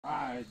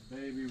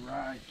Ride, baby,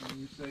 ride. When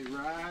you say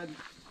ride,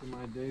 in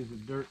my days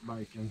of dirt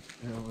biking,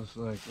 it was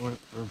like went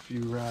for a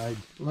few rides.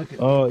 Look at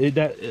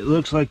it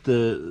looks like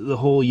the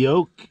whole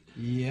yoke.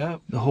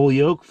 Yep. The whole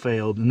yoke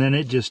failed, and then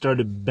it just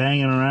started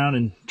banging around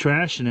and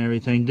trashing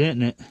everything,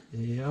 didn't it?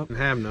 Yep. Didn't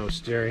have no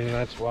steering.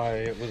 That's why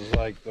it was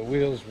like the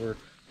wheels were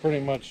pretty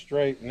much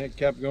straight, and it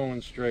kept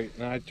going straight.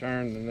 And I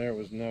turned, and there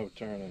was no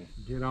turning.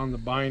 Get on the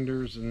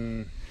binders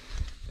and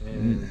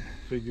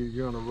figure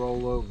you're gonna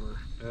roll over.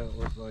 It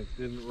was like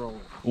didn't roll.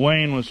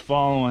 Wayne was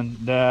following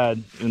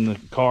Dad in the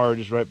car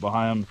just right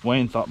behind him.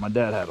 Wayne thought my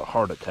dad had a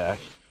heart attack.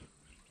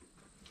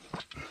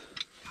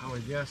 I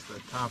would guess the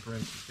top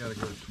wrench has got to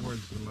go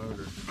towards the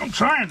motor. I'm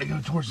trying to go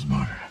towards the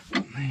motor.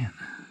 Oh, man,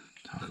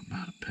 talk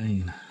about a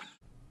pain.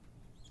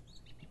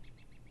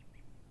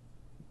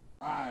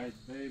 Ride,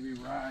 baby,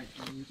 ride.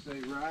 When you say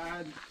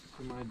ride,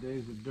 in my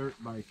days of dirt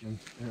biking,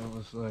 it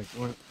was like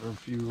went for a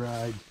few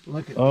rides.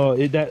 Look at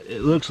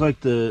it looks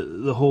like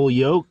the whole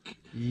yoke.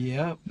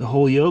 Yep. The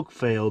whole yoke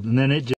failed, and then it just